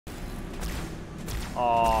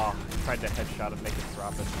Oh, I tried to headshot and make it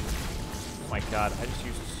drop it. Oh my god, I just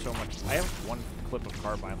used so much. I have one clip of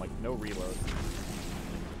carbine, like no reload.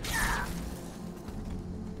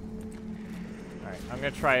 Alright, I'm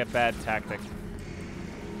gonna try a bad tactic.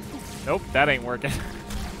 Nope, that ain't working.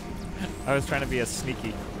 I was trying to be a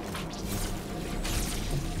sneaky.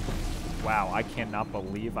 Wow, I cannot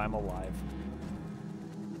believe I'm alive.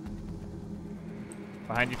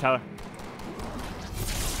 Behind you, Tyler.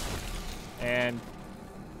 And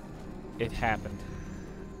it happened.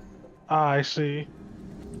 Ah, I see.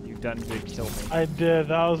 You done did kill me. I did.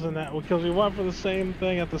 That was in that because we went for the same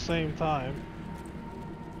thing at the same time.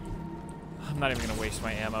 I'm not even gonna waste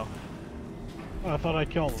my ammo. Oh, I thought I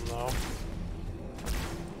killed him though.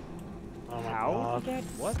 Oh my How? God. That?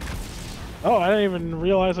 What? Oh, I didn't even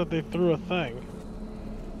realize that they threw a thing.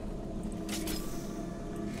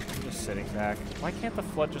 I'm just sitting back. Why can't the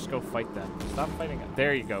flood just go fight them? Stop fighting it.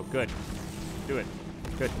 There you go. Good. Do it.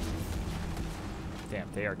 Good.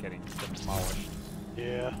 Damn, they are getting demolished.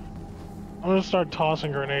 Yeah. I'm gonna start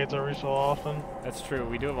tossing grenades every so often. That's true.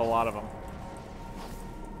 We do have a lot of them.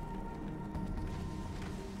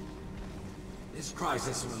 This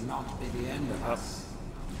crisis will not be the end of us.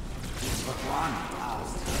 It's but one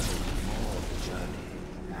last hurdle before the journey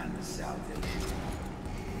and the salvation.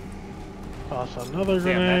 Toss another Damn,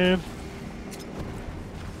 grenade.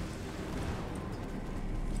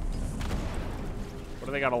 What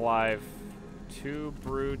do they got alive? 2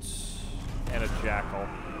 brutes and a jackal.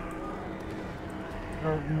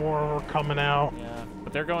 Or more are coming out. Yeah,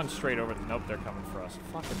 but they're going straight over. Nope, they're coming for us.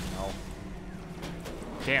 Fucking hell.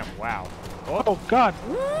 Damn, wow. Oh God,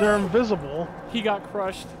 they're invisible. He got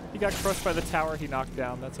crushed. He got crushed by the tower he knocked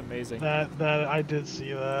down. That's amazing. That I did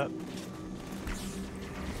see that.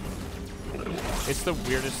 It's the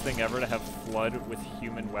weirdest thing ever to have flood with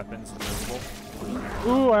human weapons invisible.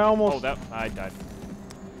 Ooh, I almost. Oh, that I died.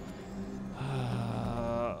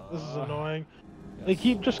 This is annoying. They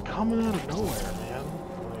keep just coming out of nowhere, man.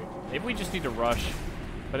 Maybe we just need to rush,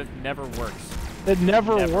 but it never works. It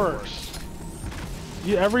never works.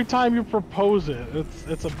 Every time you propose it,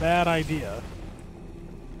 it's a bad idea.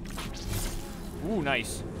 Ooh,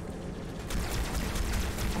 nice.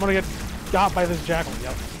 I'm gonna get got by this jackal.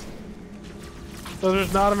 Yep. So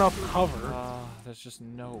there's not enough cover. There's just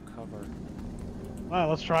no cover. Well,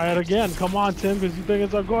 let's try it again. Come on, Tim, because you think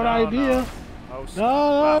it's a good idea. No. Oh, no,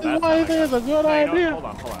 wow, that's why you think it's a good idea. Hold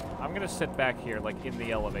on. I'm gonna sit back here, like in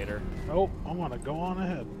the elevator. Nope, I want to go on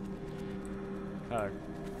ahead.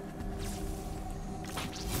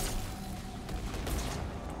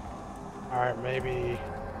 Alright, maybe...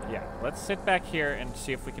 Yeah, let's sit back here and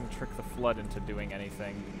see if we can trick the flood into doing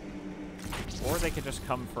anything. Or they could just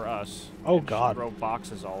come for us. Oh, and God. Throw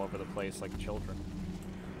boxes all over the place like children.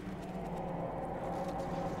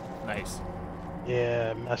 Nice.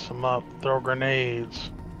 Yeah, mess them up. Throw grenades.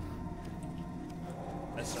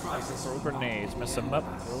 Mess them up, throw grenades. Mess them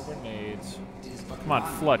up, throw grenades. Come on,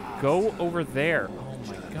 flood, go over there. Oh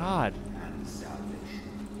my God.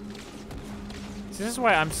 See, this is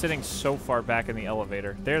why I'm sitting so far back in the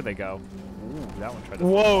elevator. There they go. Ooh, that one tried to...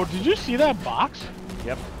 Whoa, did you see that box?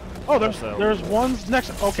 Yep. Oh, there's ones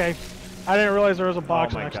next... Okay. I didn't realize there was a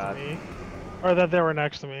box next to me. Or that they were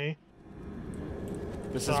next to me.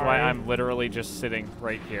 This is why I'm literally just sitting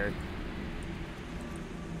right here.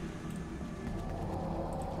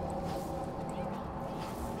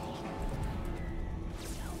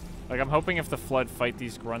 Like, I'm hoping if the flood fight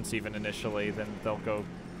these grunts even initially, then they'll go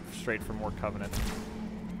straight for more Covenant.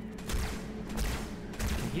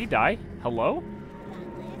 Can he die? Hello?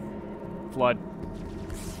 Flood.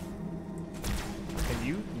 Can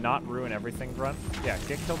you not ruin everything, grunt? Yeah,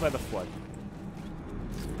 get killed by the flood.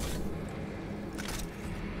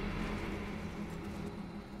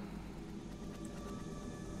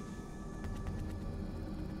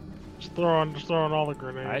 Just throwing all the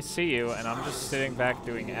grenades. I see you, and I'm just sitting back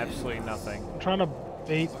doing absolutely nothing. I'm trying to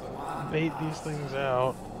bait these things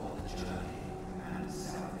out.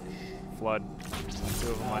 Flood. 2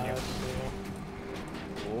 of them on you.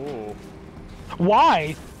 Ooh.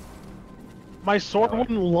 Why? My sword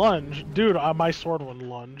wouldn't lunge. Dude, my sword wouldn't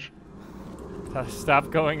lunge.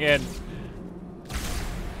 Stop going in.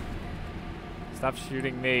 Stop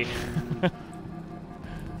shooting me.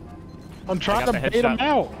 I'm trying to bait him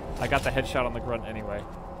out. I got the headshot on the grunt anyway.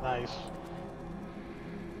 Nice.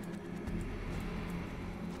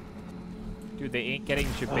 Dude, they ain't getting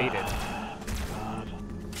jebaited. God.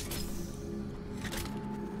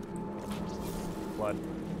 Blood.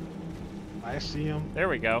 I see him. There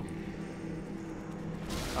we go.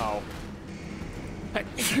 Oh.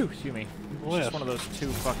 Excuse me. It's just one of those 2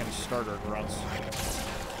 fucking starter grunts.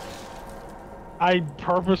 I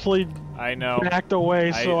purposely I know. backed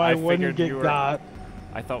away so I wouldn't get got.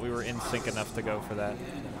 I thought we were in sync enough to go for that.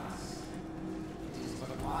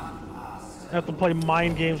 I have to play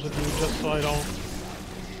mind games with you just so I don't,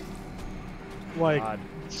 like,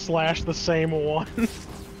 slash the same one.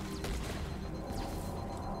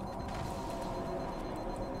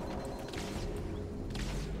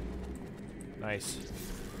 Nice.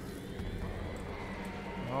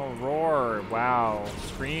 Oh, roar. Wow.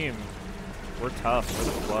 Scream. We're tough. We're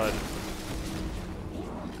the Flood.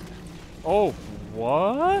 Oh,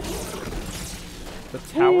 what? The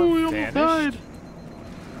tower vanished? Died.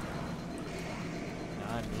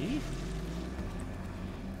 Nani?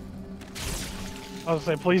 I was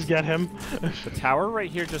gonna say, please get him. The tower right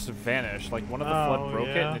here just vanished. Like, one of the Flood broke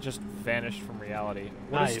it, and it just vanished from reality.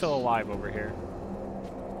 What is still alive over here?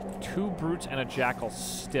 2 brutes and a jackal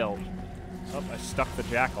still. Oh, I stuck the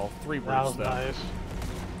jackal. 3 brutes, though. Nice.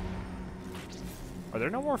 Are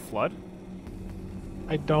there no more Flood?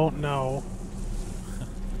 I don't know.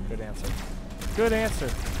 Good answer. Good answer.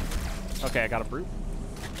 Okay, I got a brute.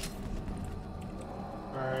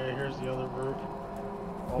 Alright, here's the other brute.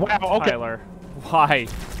 Oh, wow, okay. Tyler. Why?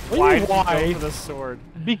 Why did you go for the sword?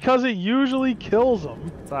 Because it usually kills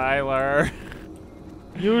them. Tyler.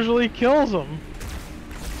 Usually kills them.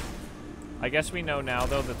 I guess we know now,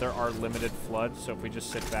 though, that there are limited Floods, so if we just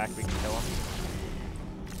sit back, we can kill them.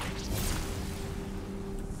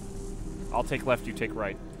 I'll take left, you take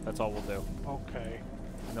right. That's all we'll do. Okay.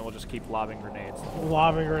 And then we'll just keep lobbing grenades.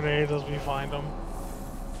 Lobbing grenades as we find them.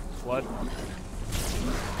 Flood.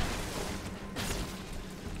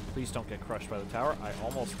 Please don't get crushed by the tower. I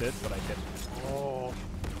almost did, but I didn't. Oh.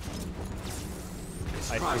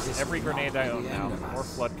 I use every grenade I own now. More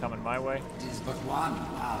Flood coming my way. It is but one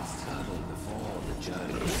last hurdle before the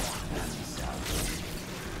journey ends out.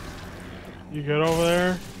 You good over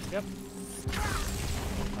there? Yep.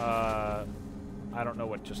 I don't know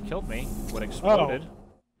what just killed me. What exploded.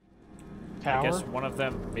 Oh. Tower? I guess one of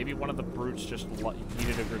them, maybe one of the brutes just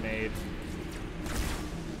needed a grenade.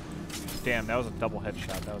 Damn, that was a double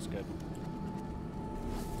headshot. That was good.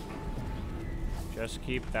 Just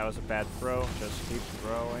keep, that was a bad throw. Just keep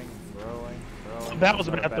throwing. That was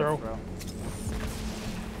a bad throw.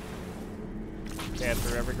 Okay, I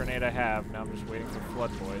threw every grenade I have. Now I'm just waiting for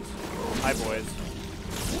Flood boys. Hi, boys.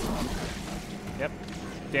 Yep.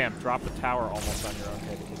 Damn, drop the tower almost on your own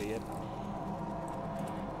head, idiot.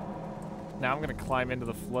 Now I'm gonna climb into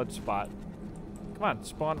the Flood spot. Come on,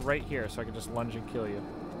 spawn right here so I can just lunge and kill you.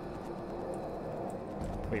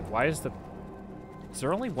 Wait, why is the... Is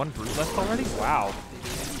there only 1 brute left already? Wow.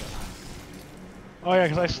 Oh yeah,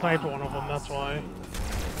 because I sniped one of them, that's why.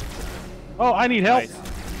 Oh, I need help!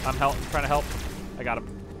 Nice. I'm trying to help. I got him.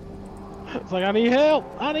 It's like, I need help!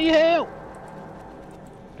 I need help!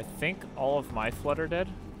 I think all of my Flood are dead.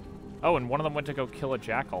 Oh, and one of them went to go kill a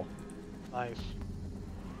jackal. Nice.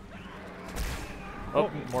 Oh,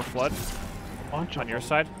 more Flood. A bunch on your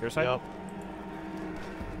side? Your side? Yep.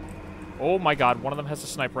 Oh my god, one of them has a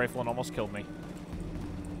sniper rifle and almost killed me.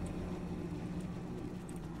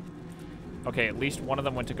 Okay, at least one of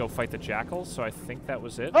them went to go fight the jackals, so I think that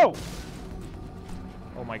was it. Oh!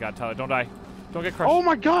 Oh my god, Tyler, don't die. Don't get crushed. Oh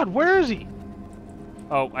my god, where is he?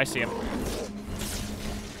 Oh, I see him.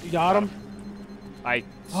 You got him? I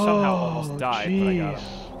somehow almost died, but I got him.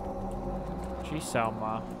 Jeez,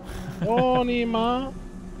 Salma. Onima.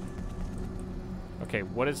 Okay,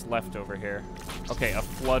 what is left over here? Okay, a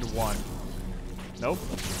Flood 1. Nope.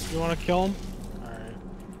 You want to kill him? Alright.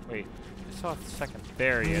 Wait, I saw a second.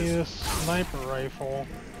 There he Need is. a sniper rifle.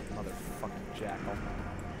 Motherfucking jackal.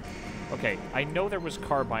 Okay, I know there was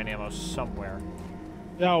carbine ammo somewhere.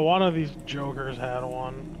 Yeah, one of these jokers had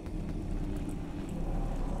one.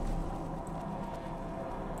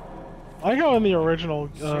 I like how in the original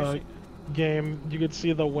game you could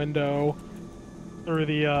see the window through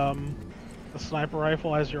the sniper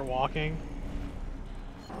rifle as you're walking.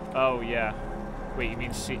 Oh yeah. Wait, you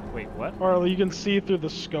mean see? Wait, what? Or you can see through the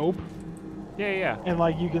scope. Yeah, yeah. And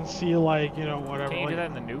like you can see like, you know, whatever. Can you like, do that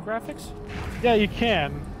in the new graphics? Yeah, you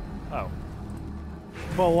can. Oh.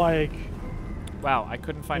 But like. Wow, I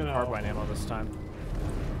couldn't find carbine ammo this time.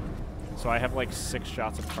 So I have like 6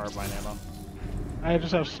 shots of carbine ammo. I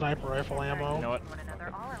just have sniper rifle ammo. You know what?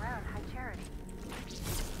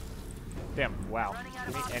 Damn, wow.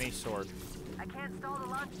 Give me any sword. I can't stall the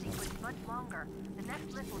launch sequence much longer. The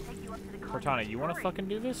next lift will take you up to the Cortana, you wanna fucking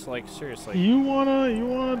do this? Like, seriously. You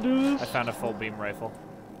wanna do this? I found a full beam rifle.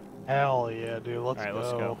 Hell yeah, dude. Let's go. Alright,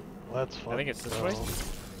 let's go. Let's fucking I think it's this go. way.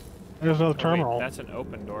 There's another terminal. Wait, that's an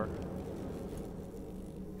open door.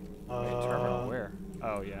 Wait, terminal where?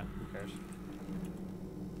 Oh yeah, who cares?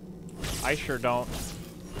 I sure don't.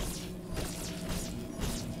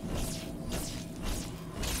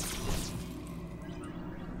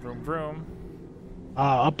 Vroom vroom.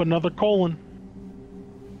 Up another colon.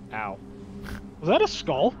 Ow. Was that a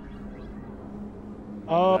skull?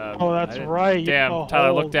 Oh, that's right. Damn,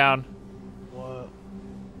 Tyler, look down. What?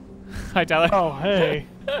 Hi, Tyler. Oh, hey.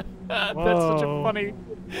 That's such a funny...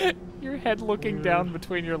 Your head looking down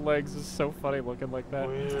between your legs is so funny looking like that.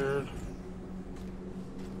 Weird.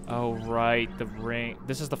 Oh, right, the ring.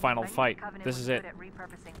 This is the final fight. This is it.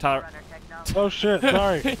 Tyler. Oh, shit,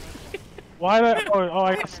 sorry. Why did I... Oh,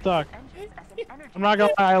 I got stuck. I'm not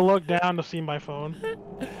gonna lie, I looked down to see my phone.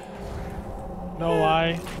 No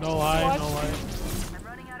lie, no lie, What? no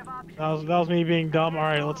lie. That was me being dumb.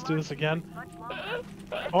 Alright, let's do this again.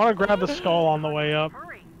 I want to grab the skull on the way up.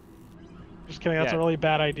 Just kidding, that's a really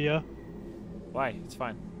bad idea. Why? It's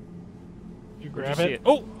fine. You grab it?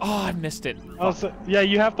 Oh! Oh, I missed it. Oh, so, yeah,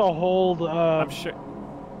 you have to hold. I'm sure.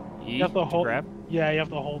 E you have to hold. grab? Yeah, you have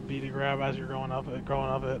to hold B to grab as you're going up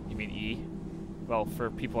it. You mean E? Well, for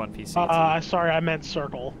people on PC. Sorry, I meant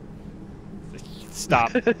circle.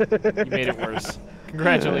 Stop. You made it worse.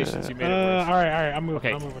 Congratulations, you made it worse. Alright, I'm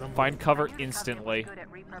moving. Okay, I'm moving. find cover instantly.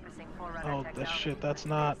 Oh, this shit, that's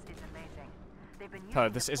not. Tyler,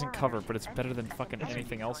 this isn't cover, but it's better than fucking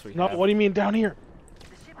anything else we No, have. what do you mean down here?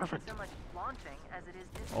 Perfect.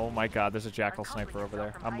 Oh my god, there's a jackal sniper over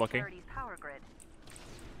there. I'm looking.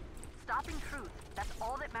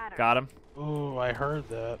 Got him. Oh, I heard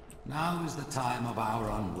that. Now is the time of our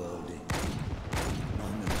unworlding.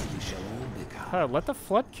 Moment we shall all become. Tyler, let the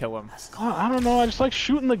flood kill him. I don't know, I just like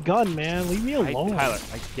shooting the gun, man. Leave me alone. Tyler,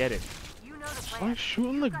 I get it. Just like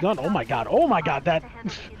shooting the gun. Oh my god, that...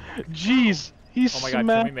 Jeez, he Oh my god,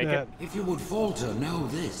 can we make that. it? If you would falter, know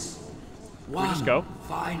this. Can we just go?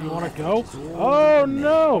 You wanna go? Oh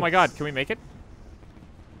no! Oh my god, can we make it?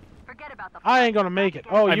 I ain't gonna make it.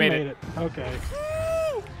 Oh, you made made it. Okay.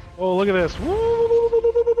 Oh, look at this.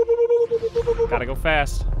 Gotta go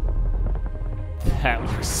fast. That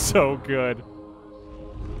looks so good.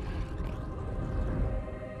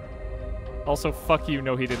 Also, fuck you,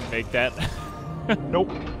 no he didn't make that. Nope.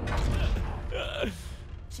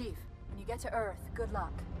 Chief, when you get to Earth, good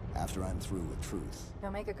luck. After I'm through with truth.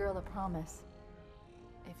 Don't make a girl a promise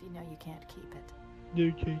if you know you can't keep it.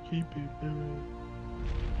 You can't keep it.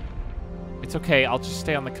 It's okay, I'll just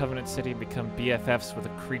stay on the Covenant City and become BFFs with a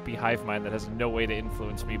creepy hive mind that has no way to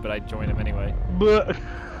influence me, but I join him anyway. But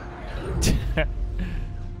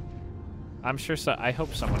I'm sure I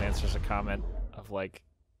hope someone answers a comment of like,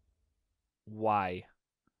 why?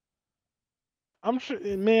 I'm sure,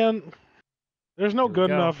 man, there's no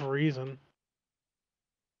good enough reason.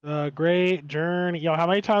 Great journey. Yo, how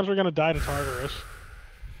many times we're gonna die to Tartarus?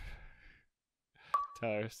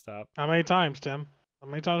 Tyler, stop. How many times, Tim? How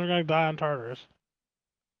many times we're gonna die on Tartarus?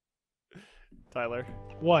 Tyler.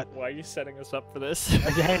 What? Why are you setting us up for this?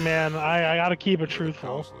 Hey, man, I gotta keep it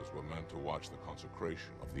truthful. The counselors were meant to watch the consecration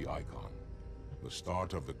of the icon, the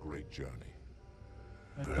start of the great journey.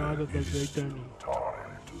 I thought of the great journey.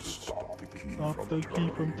 Time to stop the key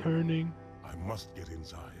from turning. I must get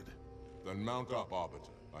inside. Then mount up, Arbiter.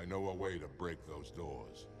 I know a way to break those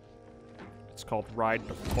doors. It's called Ride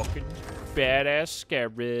the Fucking Badass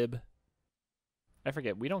Scarab. I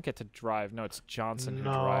forget, we don't get to drive. No, it's Johnson who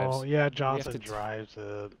drives. No, yeah, Johnson drives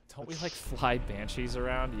it. Don't we, like, fly banshees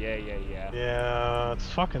around? Yeah. Yeah, it's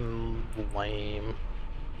fucking lame.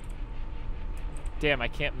 Damn, I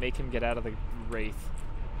can't make him get out of the Wraith.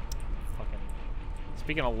 Fucking...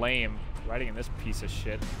 Speaking of lame, riding in this piece of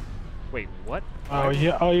shit. Wait, what? Oh,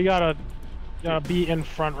 yeah, oh, you gotta be in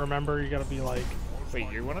front, remember? You gotta be like...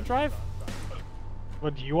 Wait, you wanna drive?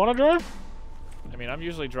 What, do you wanna drive? I mean, I'm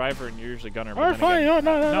usually driver and you're usually gunner. Alright, fine. No,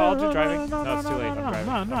 I'll do driving. No, it's too late. I'm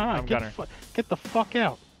driving. No, I'm gunner. Get the fuck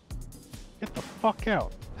out. Get the fuck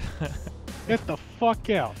out. Get the fuck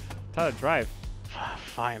out. Tyler, drive.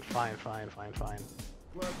 Fine.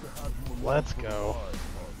 Let's go.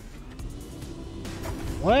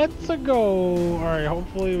 Let's go. Alright,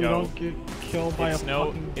 hopefully we don't get killed by a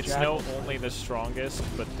fucking It's no only the strongest,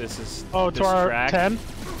 but this is... Oh, this to our track. 10?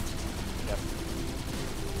 Yep.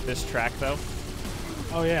 This track, though.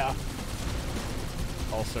 Oh, yeah.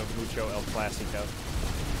 Also, mucho el clasico.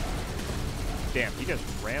 Damn, he just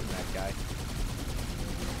rammed that guy.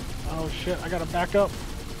 Oh, shit, I gotta back up.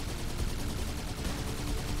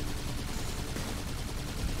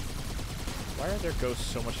 Why are their ghosts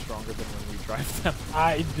so much stronger than when we drive them?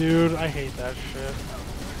 Dude, I hate that shit.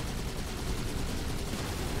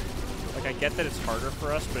 Like, I get that it's harder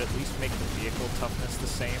for us, but at least make the vehicle toughness the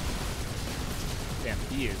same. Damn,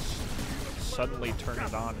 he is suddenly turned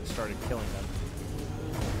it on and started killing them.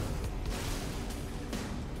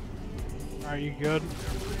 Are you good?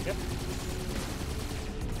 Yep.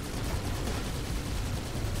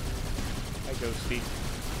 Hi, Ghosty.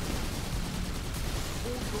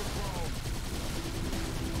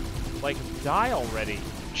 Like, die already.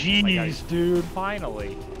 Jeez, Oh my God, dude.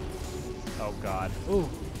 Finally. Oh, God. Ooh.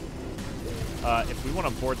 If we want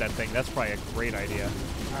to board that thing, that's probably a great idea.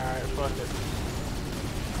 Alright, fuck it.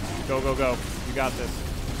 Go, go, go. You got this.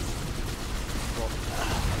 Cool.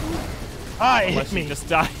 Ah, it Unless hit me. you just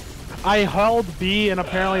die. I held B and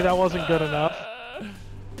apparently that wasn't good enough.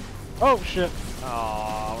 Oh, shit.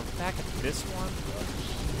 Aw, we're back at this one?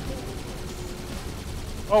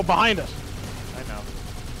 Oh, behind us. I know.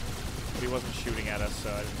 But he wasn't shooting at us, so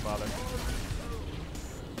I didn't bother.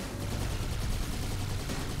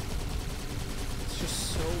 It's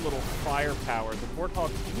just so little firepower. The Warthog,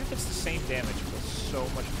 even if it's the same damage, feels so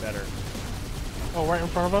much better. Oh, right in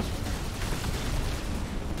front of us?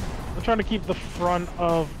 I'm trying to keep the front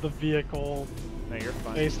of the vehicle No, you're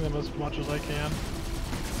fine. facing them as much as I can.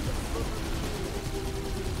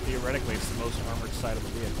 Theoretically, it's the most armored side of the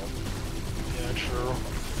vehicle. Yeah, true.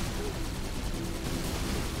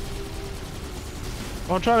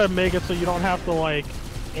 I'm trying to make it so you don't have to, like,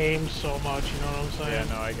 aim so much, you know what I'm saying?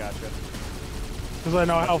 Yeah, no, I gotcha. Because I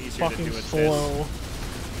know how easier to fucking do with slow. this.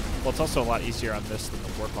 Well, it's also a lot easier on this than the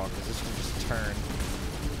Warthog, because this can just turn.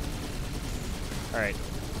 Alright.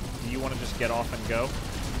 Do you want to just get off and go?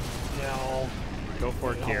 Yeah, I'll... Go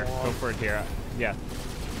for it here. Go for it here. Yeah.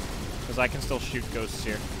 Because I can still shoot ghosts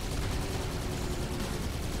here.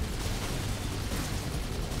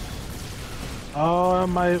 Oh,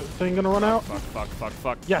 my thing gonna run out? Fuck, fuck, fuck,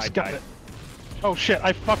 fuck. Yes, I got died. it. Oh shit,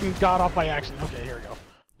 I fucking got off by accident. Okay, here we go.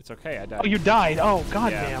 It's okay, I died. Oh, you died? Oh,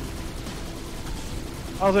 goddamn.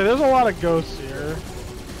 I was like, there's a lot of ghosts here.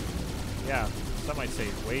 Yeah, some might say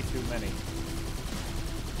way too many.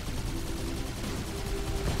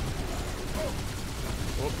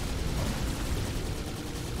 Whoop.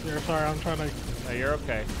 Here, sorry, I'm trying to... No, you're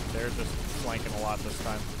okay. They're just flanking a lot this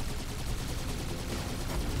time.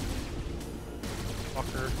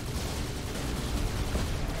 Fucker.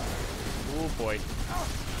 Oh boy.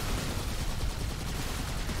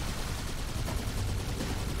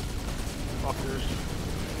 Fuckers.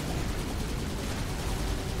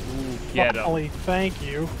 Ooh, get him. Finally, thank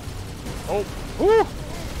you. Oh, Woo!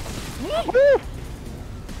 Woo!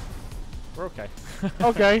 we're okay.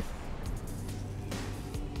 Okay.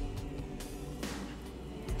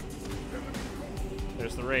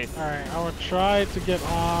 There's the Wraith. Alright, I will try to get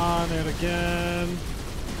on it again.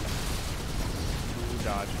 Ooh,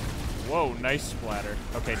 dodge. Whoa, nice splatter.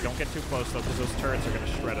 Okay, don't get too close though, because those turrets are gonna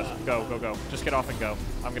shred us. Go, go, go. Just get off and go.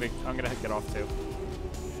 I'm gonna get off too.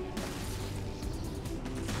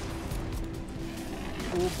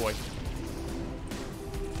 Oh boy.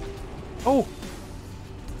 Oh!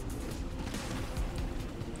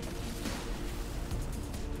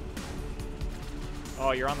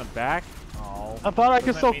 Oh, you're on the back? Oh. I thought I could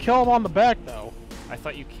Doesn't still that mean- kill him on the back, though. I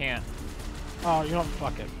thought you can't. Oh, you know what?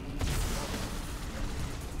 Fuck it.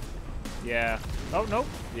 Yeah. Oh, nope.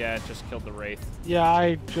 Yeah, it just killed the Wraith. Yeah,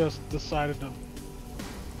 I just decided to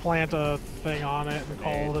plant a thing on it and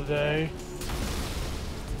call it a day.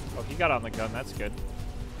 Oh, he got on the gun. That's good.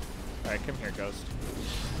 Alright, come here, Ghost.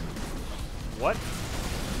 What?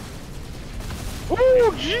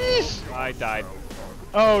 Ooh, jeez! I died.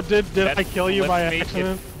 Oh, did That I kill you by flipped me.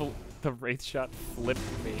 accident? The Wraith shot flipped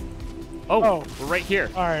me. Oh, Oh. we're right here.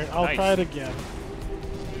 Alright, I'll Nice. try it again.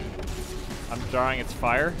 I'm drawing its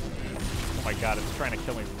fire. Oh my god, it's trying to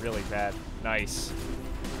kill me really bad. Nice.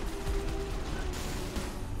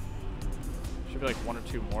 Should be like one or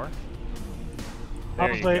two more. There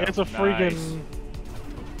you Honestly, go. it's a freaking...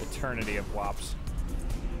 Nice. Eternity of wops.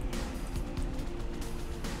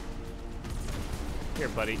 Here,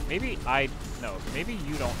 buddy. Maybe no, maybe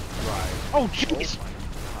you don't drive. Oh, jeez! Oh my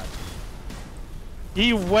god.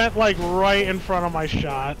 He went, like, right in front of my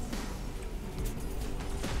shot.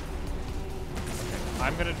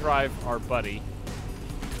 I'm gonna drive our buddy.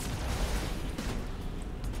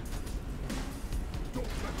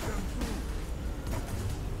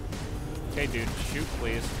 Okay, dude, shoot,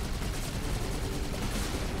 please.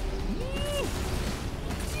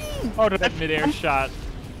 Oh, did That midair shot.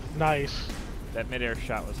 Nice. That midair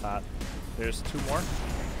shot was hot. There's two more.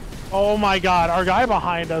 Oh my god, our guy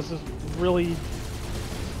behind us is really...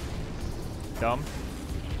 Dumb.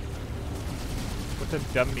 What's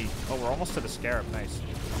a dummy? Oh, we're almost to the Scarab. Nice.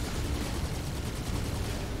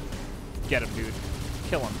 Get him, dude.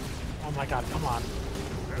 Kill him. Oh my god, come on.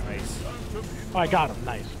 Nice. Oh, I got him,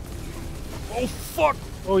 nice. Oh, fuck!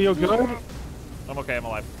 Oh, you good? I'm okay, I'm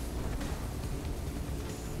alive.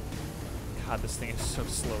 God, this thing is so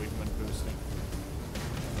slow even when boosting.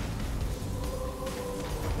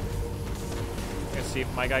 I'm gonna see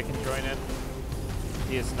if my guy can join in.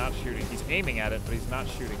 He is not shooting. He's aiming at it, but he's not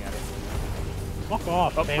shooting at it. Fuck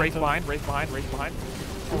off, Oh, Phantom. Wraith behind, Wraith behind, Wraith behind.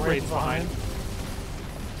 Two Wraiths behind.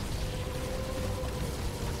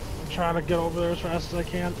 I'm trying to get over there as fast as I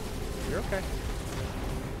can. You're okay.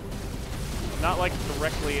 Not like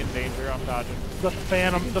directly in danger, I'm dodging. The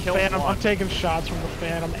Phantom, I'm taking shots from the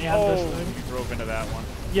Phantom and this thing. You drove into that one.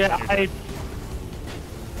 Yeah,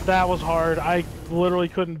 that was hard. I literally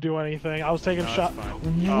couldn't do anything. I was taking shots.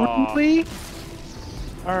 Really?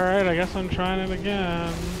 Alright, I guess I'm trying it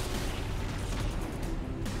again.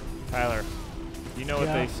 Tyler, you know what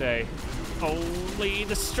they say. Only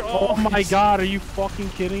the strong. Oh my god, are you fucking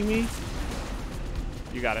kidding me?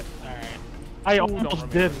 You got it. Alright. I almost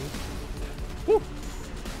didn't. Woo.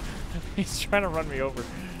 He's trying to run me over.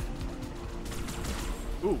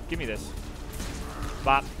 Ooh, give me this.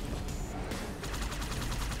 Bot.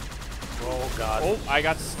 Oh god. Oh, I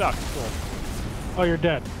got stuck. Cool. Oh, you're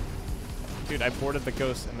dead. Dude, I boarded the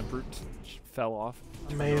ghost and the brute fell off.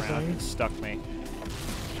 Amazing. And stuck me.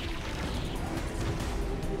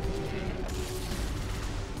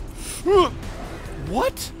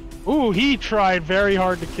 What? Ooh, he tried very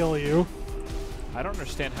hard to kill you. I don't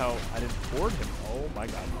understand how I didn't board him. Oh my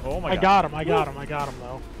god. Oh my god. I got him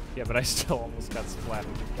though. Yeah, but I still almost got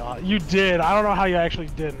splattered. God, you did. I don't know how you actually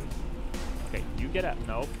didn't. Okay, you get out.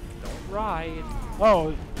 Nope. Don't ride.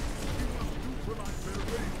 Oh.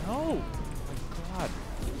 No. Oh my god.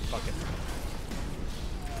 Fuck it.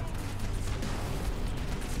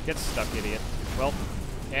 Get stuck, idiot. Well,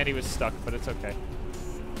 and he was stuck, but it's okay.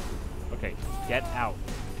 Okay, get out.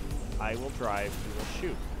 I will drive. You will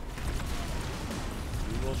shoot.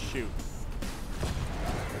 You will shoot.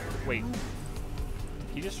 Wait. Did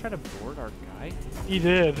he just try to board our guy? He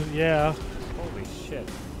did, yeah. Holy shit.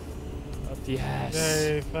 Yes.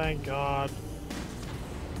 Yay, thank God.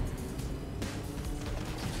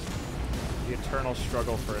 The eternal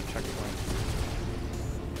struggle for a checkpoint.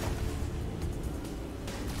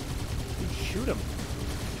 Dude, shoot him.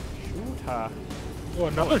 Shoot her. Oh,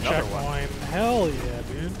 another checkpoint. One. Hell yeah,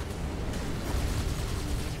 dude.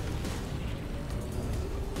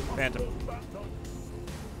 Phantom.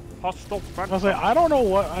 Hostile front. I was like, I don't know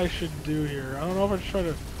what I should do here. I don't know if I should try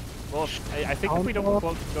to... Well, I think if we don't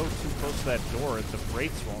go too close to that door, the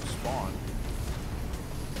wraiths won't spawn.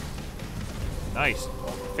 Nice.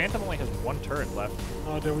 Well, Phantom only has one turret left.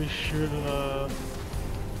 Oh, did we shoot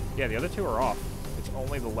Yeah, the other two are off. It's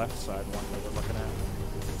only the left side one that we're looking at.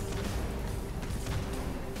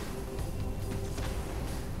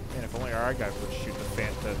 Man, if only our guy would shoot the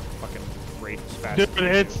fucking wraith as fast. Dude,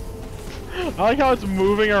 it's... I like how it's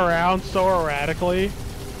moving around so erratically.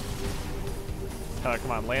 Tyler,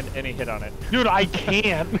 come on, land any hit on it. Dude, I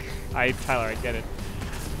can't. Tyler, I get it.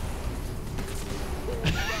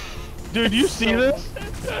 Dude, you see this?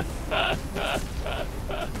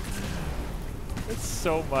 It's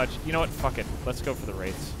so much. You know what? Fuck it. Let's go for the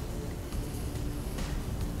wraiths.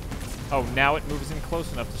 Oh, now it moves in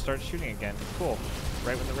close enough to start shooting again. Cool.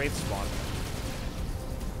 Right when the wraiths spawn.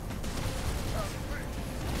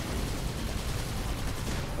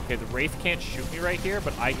 Okay, the wraith can't shoot me right here,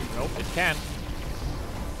 but I... Nope, it can.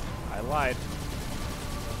 I lied.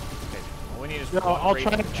 Okay, all we need is No, one I'll wraith.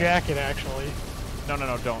 try to jack it, actually. No,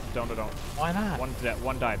 don't. Why not?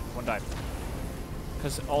 One died.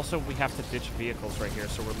 Because also we have to ditch vehicles right here,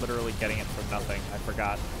 so we're literally getting it for nothing. I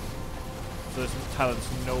forgot. So Tyler,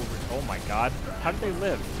 there's no... Oh my god. How did they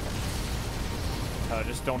live? Tyler,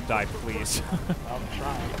 just don't die, please. I'm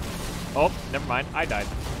trying. Oh, never mind. I died.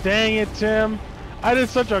 Dang it, Tim. I did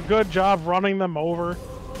such a good job running them over.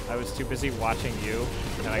 I was too busy watching you,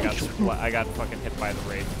 and I got fucking hit by the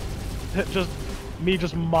wraith. Just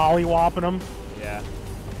mollywopping them. Yeah.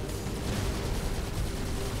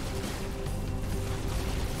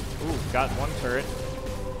 Ooh, got one turret.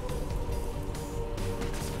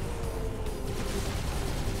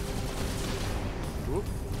 Oop.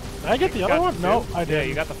 Did I get the other one? No, I didn't. Yeah,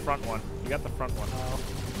 you got the front one. Oh.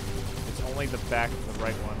 It's only the back of the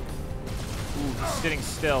right one. Ooh, he's sitting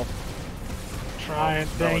still. Trying.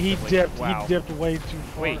 Oh, Dang, he dipped. Wow. He dipped way too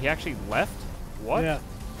far. Wait, he actually left? What? Yeah.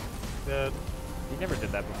 Did. He never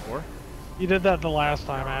did that before. He did that the last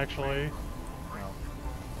time, actually. No.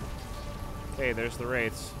 Hey, there's the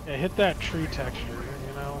wraiths. Yeah, hit that tree texture,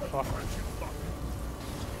 you know? Fuck.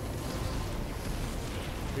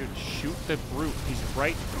 Dude, shoot the brute. He's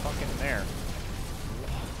right fucking there.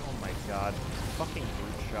 Oh my god. Fucking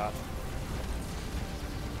brute shot.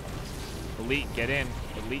 Elite, get in.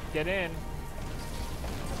 Elite, get in.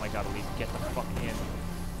 Oh my god, Elite, get the fuck in.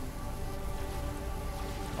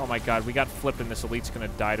 Oh my god, we got flipped and this elite's gonna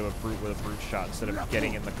die to a brute with a brute shot instead of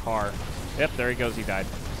getting in the car. Yep, there he goes, he died.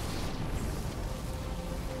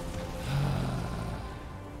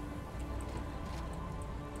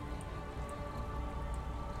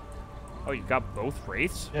 Oh, you got both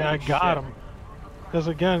wraiths? Yeah, I got him. Because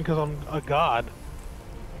I'm a god.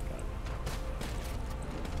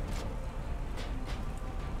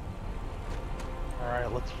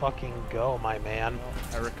 Alright, let's fucking go, my man.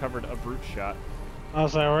 I recovered a brute shot. I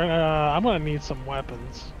was like, I'm gonna need some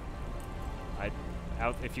weapons.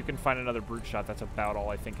 If you can find another brute shot, that's about all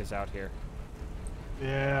I think is out here.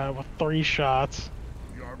 Yeah, with 3 shots.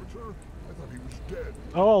 The Arbiter? I thought he was dead.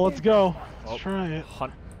 Oh, let's go. Let's try it.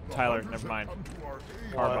 Tyler, never mind.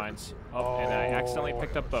 Carbines. Oh, and I accidentally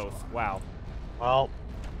picked up both. Wow. Well,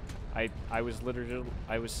 I was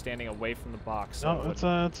standing away from the box. So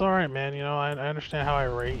it's all right, man. You know, I understand how I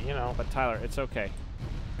rate. You know. But Tyler, it's okay.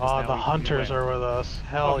 Oh, the hunters are with us.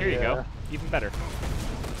 Hell yeah. Here you go. Even better.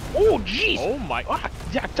 Oh, jeez. Oh my.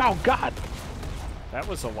 Yeah, oh God. That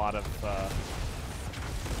was a lot of.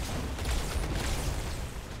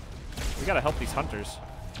 We gotta help these hunters.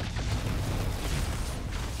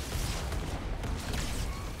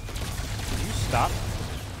 Can you stop?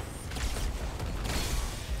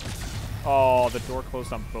 Oh, the door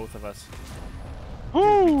closed on both of us.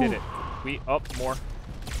 Dude, we did it. More.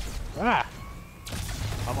 Ah.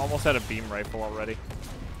 I'm almost out of beam rifle already.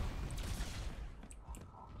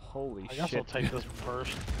 Holy shit. I guess I'll take this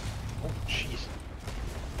first. Oh, jeez.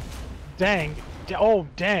 Dang. Oh,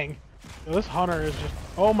 dang. Yo, this hunter is just...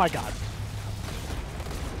 Oh, my God.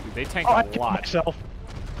 Dude, they tank a lot. Myself.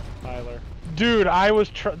 Tyler. Dude,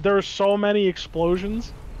 there were so many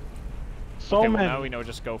explosions. So many. Well, now we know,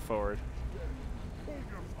 just go forward.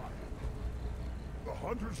 The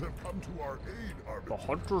hunters have come to our aid, Arbiter. The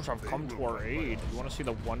hunters have come to our aid. You want to see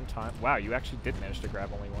the one time? Wow, you actually did manage to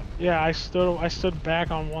grab only one. Yeah, I stood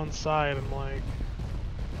back on one side and like,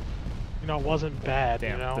 you know, it wasn't bad.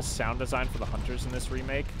 Damn, you know? the sound design for the hunters in this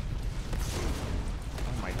remake.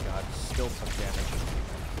 Oh my god, still took damage.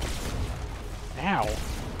 Ow.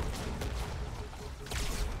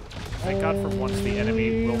 Thank God for once the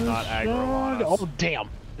enemy will not aggro on us. Oh damn!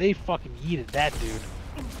 They fucking yeeted that dude.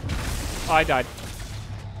 Oh, I died.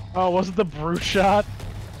 Oh, was it the brute shot?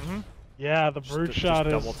 Mm-hmm. Yeah, the brute shot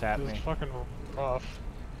is fucking rough.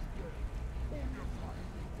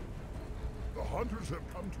 The hunters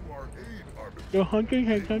have come to our aid, Arbiter. The hunter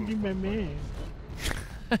has come to my man.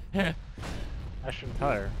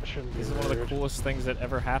 Tyler, this is one of the coolest things that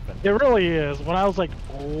ever happened. It really is. When I was like,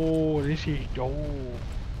 oh, this is dope.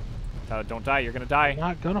 Tyler, don't die. You're gonna die. I'm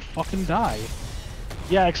not gonna fucking die.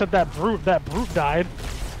 Yeah, except that brute. That brute died.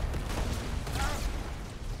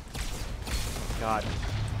 God.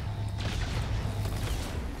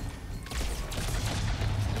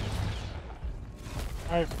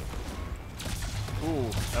 Alright. Ooh,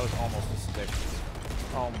 that was almost a stick.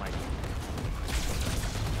 Oh my.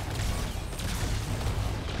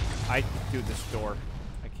 I do this door.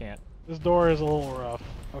 I can't. This door is a little rough.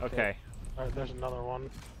 Okay. Alright, there's another one.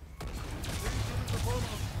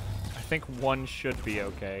 I think one should be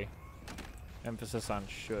okay. Emphasis on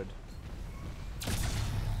should.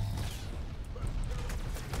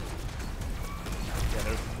 Yeah,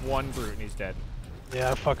 there's one brute and he's dead.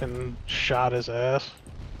 Yeah, I fucking shot his ass.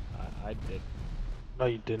 I did. No,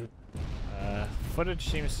 you didn't. Footage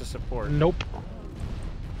seems to support. Nope.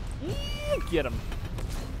 Get him.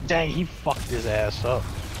 Dang, he fucked his ass up.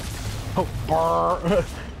 Oh, burr.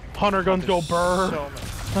 Hunter guns go burr.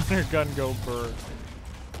 Hunter gun go burr.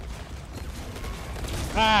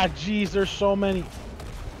 Ah, jeez, there's so many.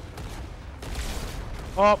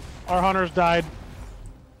 Oh, our hunters died.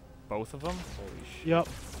 Both of them? Holy shit. Yep.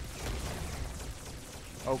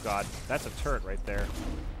 Oh god, that's a turret right there.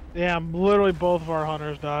 Yeah, literally both of our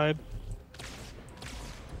hunters died.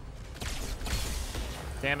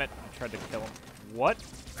 Damn it, I tried to kill him. What?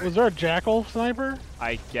 Was there a jackal sniper?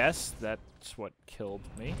 I guess that's what killed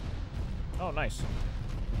me. Oh, nice.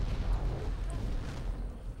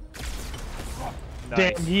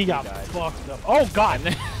 Damn, he got fucked up. Oh god!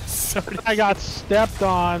 So I got stepped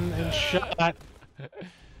on and shot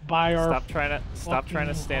by our. Stop trying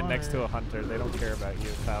to stand next to a hunter. They don't care about you,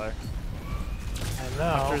 Tyler. I know.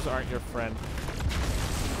 Hunters aren't your friend.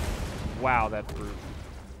 Wow, that brute.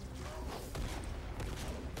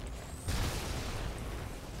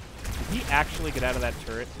 Did he actually get out of that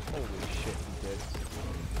turret? Holy shit, he did.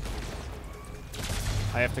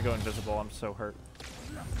 I have to go invisible. I'm so hurt.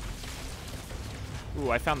 Ooh,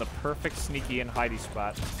 I found the perfect sneaky and hidey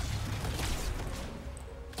spot.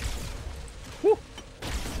 Woo!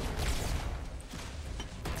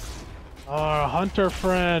 Hunter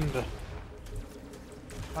friend.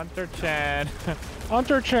 Hunter Chan.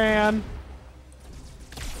 Hunter Chan.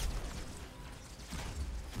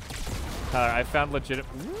 I found legit.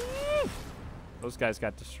 Those guys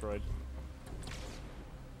got destroyed.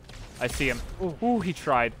 I see him. Ooh, he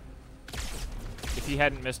tried. If he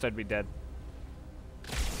hadn't missed, I'd be dead.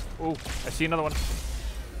 Ooh, I see another one.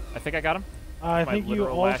 I think I got him. I think you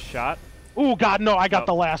last shot. Ooh, God, no! I got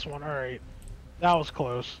the last one. All right, that was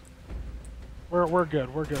close. We're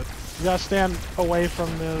good. We're good. You gotta stand away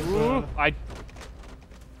from the.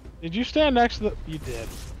 Did you stand next to the? You did.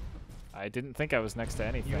 I didn't think I was next to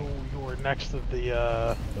anything. You were next to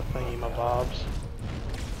the thingy-mabobs.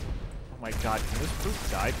 Oh my God! Can this brute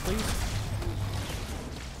die, please?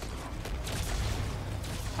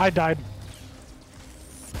 I died.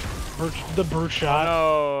 The brute shot.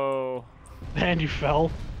 Oh no! And you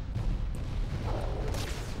fell.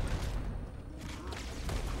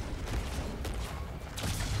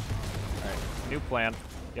 Alright, new plan.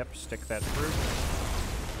 Yep, stick that through.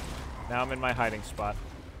 Now I'm in my hiding spot.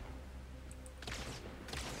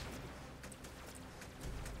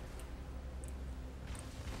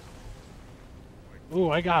 Ooh,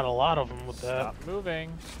 I got a lot of them with that. Stop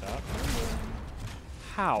moving. Stop moving.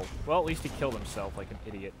 How? Well, at least he killed himself like an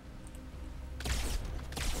idiot. It's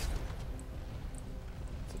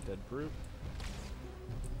a dead brute.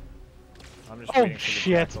 I'm just waiting for the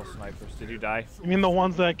jackal snipers. Did you die? You mean the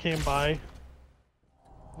ones that came by?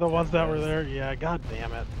 The ones that were there? Yeah, god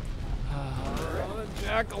damn it. The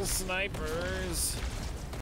jackal snipers.